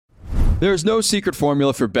There's no secret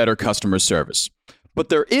formula for better customer service, but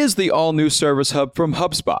there is the all-new Service Hub from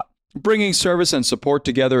HubSpot, bringing service and support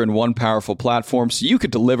together in one powerful platform so you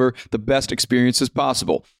can deliver the best experiences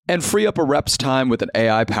possible and free up a rep's time with an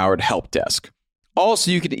AI-powered help desk. All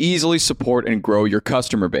so you can easily support and grow your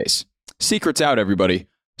customer base. Secrets out, everybody.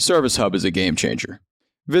 Service Hub is a game changer.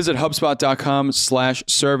 Visit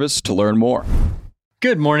HubSpot.com/service to learn more.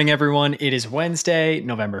 Good morning, everyone. It is Wednesday,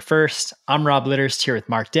 November 1st. I'm Rob Litterst here with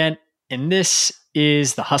Mark Dent, and this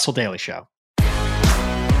is the Hustle Daily Show.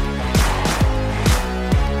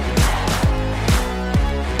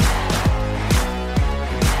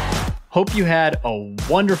 Hope you had a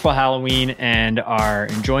wonderful Halloween and are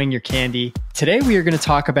enjoying your candy. Today, we are going to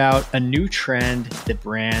talk about a new trend that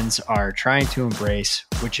brands are trying to embrace,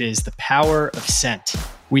 which is the power of scent.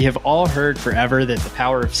 We have all heard forever that the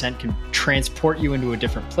power of scent can transport you into a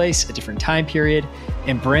different place, a different time period,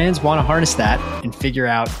 and brands want to harness that and figure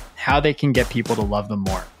out how they can get people to love them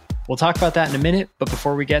more. We'll talk about that in a minute, but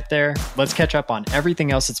before we get there, let's catch up on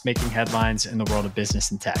everything else that's making headlines in the world of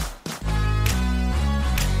business and tech.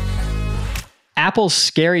 Apple's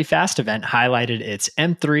Scary Fast event highlighted its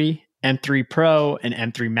M3, M3 Pro, and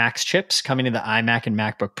M3 Max chips coming to the iMac and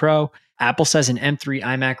MacBook Pro. Apple says an M3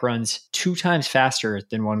 iMac runs 2 times faster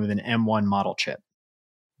than one with an M1 model chip.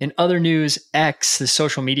 In other news, X, the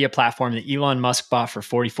social media platform that Elon Musk bought for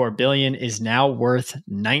 $44 billion, is now worth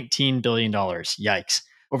 $19 billion. Yikes.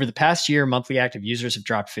 Over the past year, monthly active users have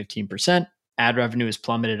dropped 15%, ad revenue has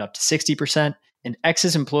plummeted up to 60%, and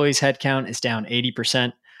X's employees' headcount is down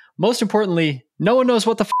 80%. Most importantly, no one knows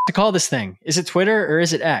what the to call this thing. Is it Twitter or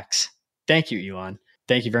is it X? Thank you, Elon.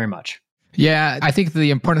 Thank you very much. Yeah, I think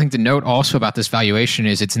the important thing to note also about this valuation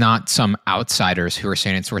is it's not some outsiders who are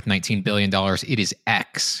saying it's worth $19 billion. It is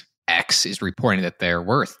X. X is reporting that they're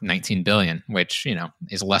worth $19 billion, which,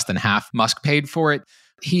 is less than half Musk paid for it.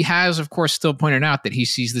 He has, of course, still pointed out that he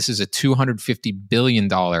sees this as a $250 billion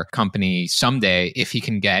company someday if he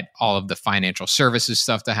can get all of the financial services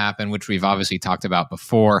stuff to happen, which we've obviously talked about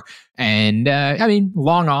before. And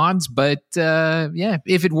long odds, but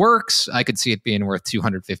if it works, I could see it being worth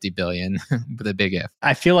 $250 billion with a big if.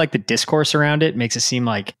 I feel like the discourse around it makes it seem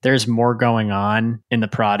like there's more going on in the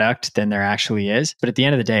product than there actually is. But at the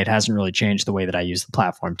end of the day, it hasn't really changed the way that I use the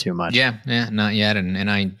platform too much. Yeah, not yet. And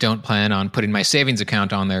I don't plan on putting my savings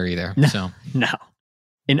account on there either. No.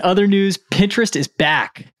 In other news, Pinterest is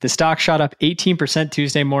back. The stock shot up 18%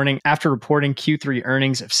 Tuesday morning after reporting Q3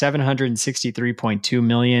 earnings of $763.2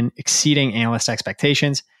 million, exceeding analyst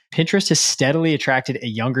expectations. Pinterest has steadily attracted a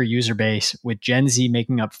younger user base, with Gen Z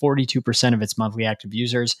making up 42% of its monthly active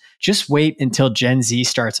users. Just wait until Gen Z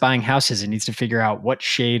starts buying houses and needs to figure out what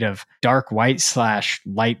shade of dark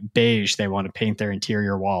white/light beige they want to paint their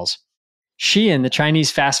interior walls. Shein, the Chinese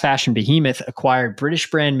fast fashion behemoth, acquired British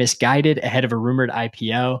brand Missguided ahead of a rumored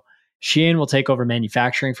IPO. Shein will take over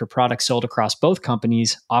manufacturing for products sold across both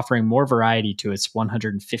companies, offering more variety to its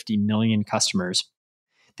 150 million customers.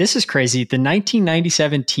 This is crazy. The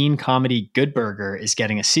 1997 teen comedy Good Burger is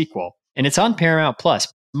getting a sequel, and it's on Paramount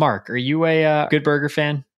Plus. Mark, are you a Good Burger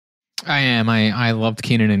fan? I am. I loved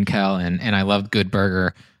Kenan and Kel, and I loved Good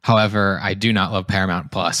Burger. However, I do not love Paramount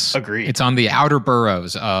Plus. Agreed. It's on the outer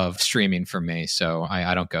boroughs of streaming for me, so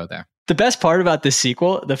I don't go there. The best part about this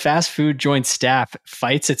sequel, the fast food joint staff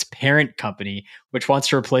fights its parent company, which wants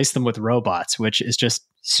to replace them with robots, which is just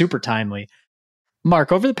super timely.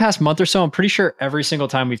 Mark, over the past month or so, I'm pretty sure every single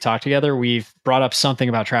time we've talked together, we've brought up something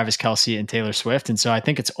about Travis Kelce and Taylor Swift. And so I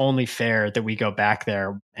think it's only fair that we go back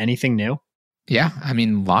there. Anything new? Yeah,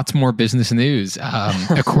 lots more business news.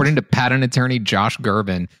 According to patent attorney Josh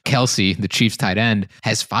Gerben, Kelce, the Chiefs tight end,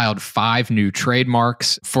 has filed 5 new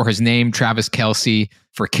trademarks for his name, Travis Kelce,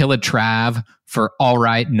 for Killa Trav, for All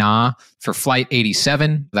Right Nah, for Flight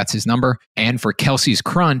 87, that's his number, and for Kelce's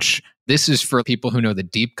Crunch. This is for people who know the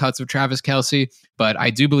deep cuts of Travis Kelce, but I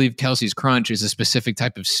do believe Kelce's Crunch is a specific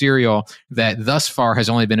type of cereal that thus far has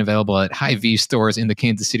only been available at Hy-Vee stores in the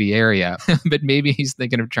Kansas City area, but maybe he's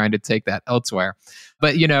thinking of trying to take that elsewhere.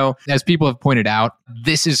 But, as people have pointed out,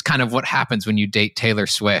 this is kind of what happens when you date Taylor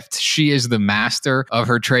Swift. She is the master of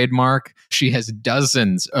her trademark. She has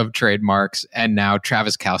dozens of trademarks, and now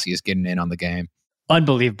Travis Kelce is getting in on the game.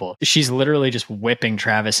 Unbelievable. She's literally just whipping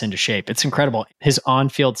Travis into shape. It's incredible. His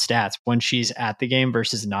on-field stats when she's at the game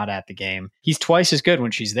versus not at the game, he's twice as good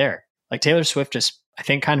when she's there. Like Taylor Swift just, I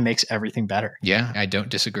think, kind of makes everything better. Yeah, I don't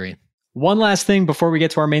disagree. One last thing before we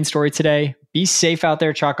get to our main story today. Be safe out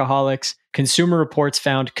there, chocoholics. Consumer Reports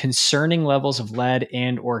found concerning levels of lead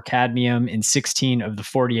and or cadmium in 16 of the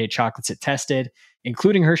 48 chocolates it tested,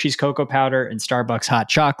 including Hershey's cocoa powder and Starbucks hot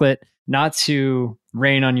chocolate. Not to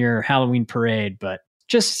rain on your Halloween parade, but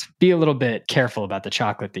just be a little bit careful about the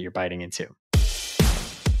chocolate that you're biting into.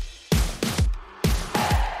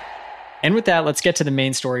 And with that, let's get to the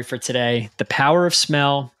main story for today, the power of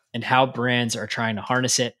smell and how brands are trying to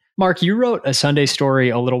harness it. Mark, you wrote a Sunday story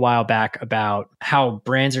a little while back about how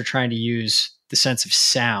brands are trying to use the sense of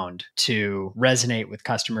sound to resonate with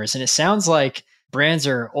customers. And it sounds like brands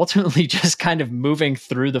are ultimately just kind of moving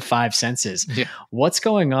through the five senses. Yeah. What's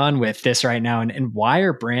going on with this right now? And why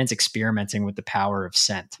are brands experimenting with the power of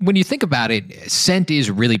scent? When you think about it, scent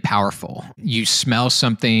is really powerful. You smell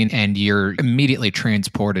something and you're immediately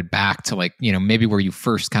transported back to maybe where you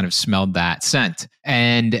first kind of smelled that scent.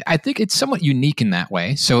 And I think it's somewhat unique in that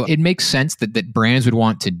way. So it makes sense that brands would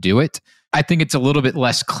want to do it. I think it's a little bit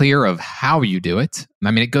less clear of how you do it.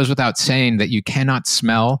 I mean, it goes without saying that you cannot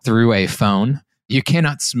smell through a phone. You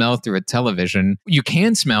cannot smell through a television. You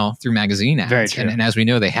can smell through magazine ads. Very true. And as we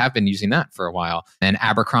know, they have been using that for a while. And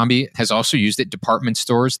Abercrombie has also used it. Department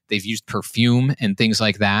stores, they've used perfume and things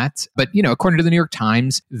like that. But, according to the New York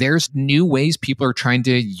Times, there's new ways people are trying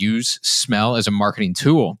to use smell as a marketing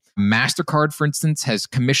tool. MasterCard, for instance, has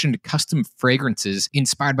commissioned custom fragrances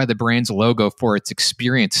inspired by the brand's logo for its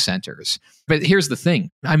experience centers. But here's the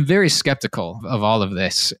thing. I'm very skeptical of all of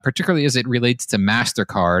this, particularly as it relates to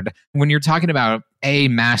MasterCard. When you're talking about a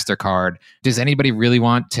MasterCard, does anybody really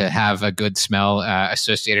want to have a good smell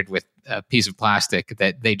associated with a piece of plastic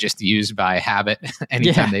that they just use by habit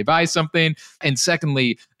anytime they buy something? And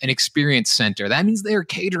secondly, an experience center. That means they're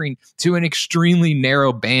catering to an extremely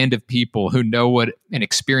narrow band of people who know what an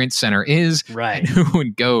experience center is, right, and who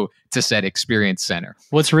would go to said experience center.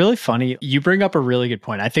 What's really funny, you bring up a really good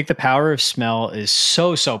point. I think the power of smell is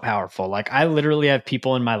so powerful. Like, I literally have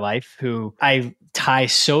people in my life who I tie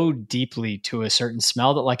so deeply to a certain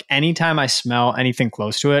smell that anytime I smell anything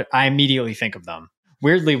close to it, I immediately think of them.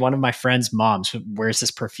 Weirdly, one of my friend's moms wears this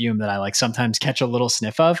perfume that I sometimes catch a little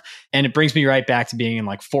sniff of, and it brings me right back to being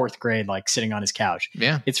in fourth grade, sitting on his couch.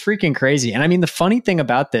 Yeah. It's freaking crazy. And I mean, the funny thing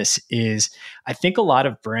about this is I think a lot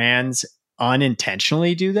of brands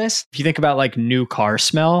unintentionally do this. If you think about new car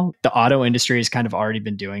smell, the auto industry has kind of already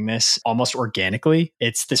been doing this almost organically.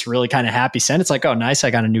 It's this really kind of happy scent. It's oh, nice, I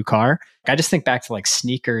got a new car. I just think back to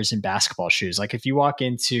sneakers and basketball shoes. If you walk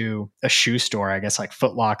into a shoe store, I guess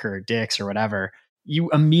Foot Locker or Dick's or whatever,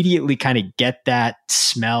 you immediately kind of get that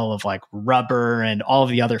smell of rubber and all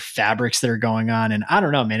of the other fabrics that are going on. And I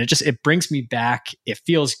don't know, man, it brings me back. It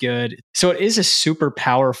feels good. So it is a super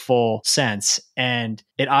powerful sense, and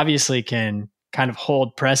it obviously can kind of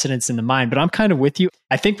hold precedence in the mind. But I'm kind of with you.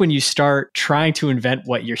 I think when you start trying to invent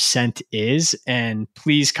what your scent is and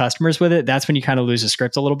please customers with it, that's when you kind of lose the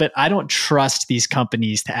script a little bit. I don't trust these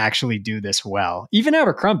companies to actually do this well. Even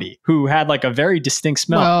Abercrombie, who had a very distinct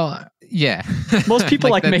smell. Well, yeah. Most people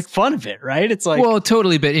make fun of it, right? It's well,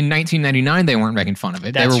 totally. But in 1999, they weren't making fun of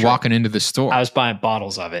it. They were walking into the store. I was buying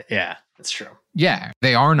bottles of it. Yeah, that's true. Yeah,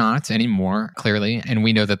 they are not anymore, clearly. And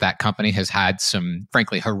we know that company has had some,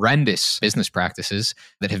 frankly, horrendous business practices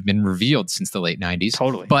that have been revealed since the late 90s.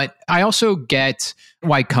 Totally. But I also get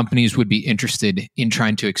why companies would be interested in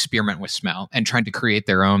trying to experiment with smell and trying to create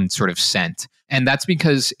their own sort of scent. And that's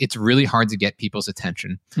because it's really hard to get people's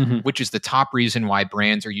attention, which is the top reason why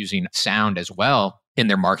brands are using sound as well in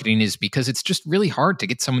their marketing, is because it's just really hard to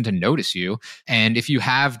get someone to notice you. And if you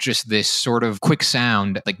have just this sort of quick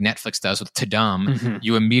sound like Netflix does with Ta-Dum,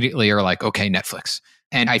 you immediately are okay, Netflix.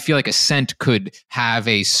 And I feel like a scent could have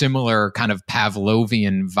a similar kind of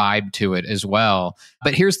Pavlovian vibe to it as well.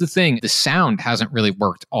 But here's the thing, the sound hasn't really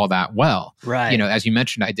worked all that well. Right. As you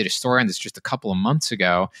mentioned, I did a story on this just a couple of months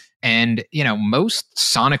ago. And, most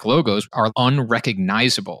Sonic logos are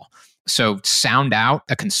unrecognizable. So Sound Out,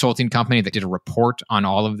 a consulting company that did a report on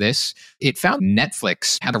all of this, it found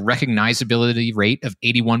Netflix had a recognizability rate of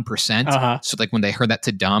 81%. So when they heard that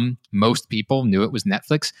Ta-Dum, most people knew it was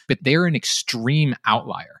Netflix, but they're an extreme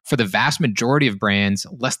outlier. For the vast majority of brands,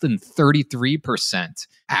 less than 33%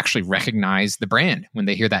 actually recognize the brand when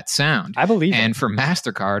they hear that sound. I believe And for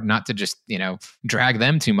MasterCard, not to just, drag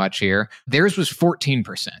them too much here, theirs was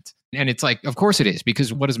 14%. And it's of course it is,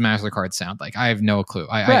 because what does MasterCard sound like? I have no clue.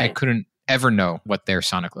 I couldn't ever know what their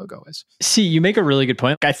Sonic logo is. See, you make a really good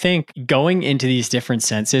point. I think going into these different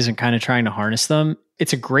senses and kind of trying to harness them,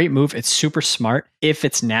 it's a great move. It's super smart if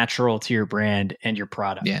it's natural to your brand and your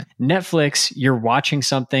product. Yeah. Netflix, you're watching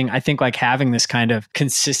something. I think having this kind of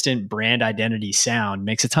consistent brand identity sound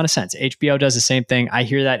makes a ton of sense. HBO does the same thing. I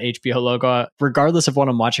hear that HBO logo. Regardless of what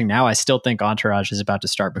I'm watching now, I still think Entourage is about to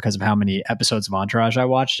start because of how many episodes of Entourage I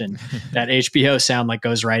watched. And that HBO sound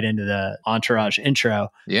goes right into the Entourage intro.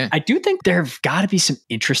 Yeah. I do think there have got to be some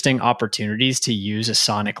interesting opportunities to use a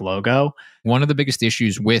Sonic logo. One of the biggest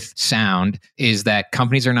issues with sound is that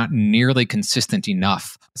companies are not nearly consistent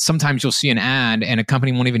enough. Sometimes you'll see an ad and a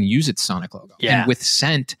company won't even use its Sonic logo. Yeah. And with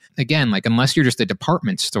Scent, again, like unless you're just a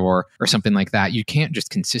department store or something like that, you can't just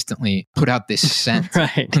consistently put out this scent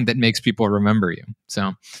Right. that makes people remember you.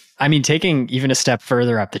 So, I mean, taking even a step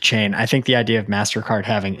further up the chain, I think the idea of MasterCard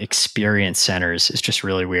having experience centers is just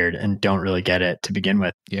really weird and don't really get it to begin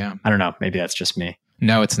with. yeah. I don't know. Maybe that's just me.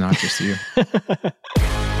 No, it's not just you.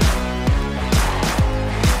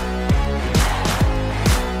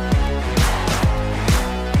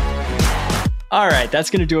 All right, that's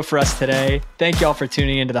going to do it for us today. Thank you all for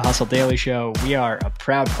tuning into the Hustle Daily Show. We are a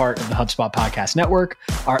proud part of the HubSpot Podcast Network.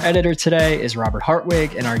 Our editor today is Robert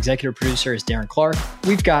Hartwig, and our executive producer is Darren Clark.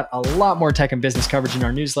 We've got a lot more tech and business coverage in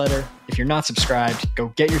our newsletter. If you're not subscribed, go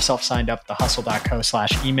get yourself signed up at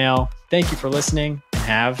thehustle.co/email. Thank you for listening, and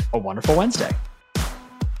have a wonderful Wednesday.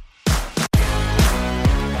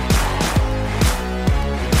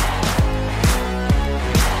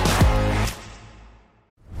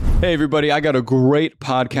 Hey, everybody, I got a great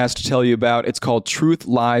podcast to tell you about. It's called Truth,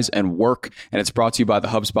 Lies, and Work, and it's brought to you by the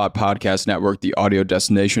HubSpot Podcast Network, the audio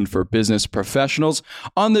destination for business professionals.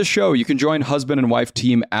 On this show, you can join husband and wife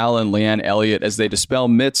team Al and Leanne Elliott as they dispel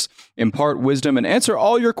myths, impart wisdom, and answer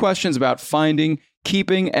all your questions about finding,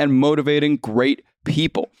 keeping, and motivating great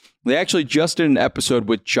people. They actually just did an episode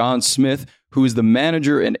with John Smith, who is the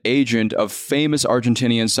manager and agent of famous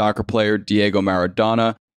Argentinian soccer player Diego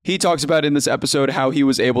Maradona. He talks about in this episode how he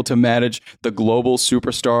was able to manage the global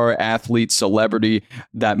superstar, athlete, celebrity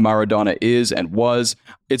that Maradona is and was.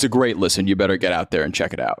 It's a great listen. You better get out there and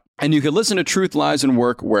check it out. And you can listen to Truth, Lies, and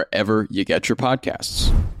Work wherever you get your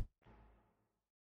podcasts.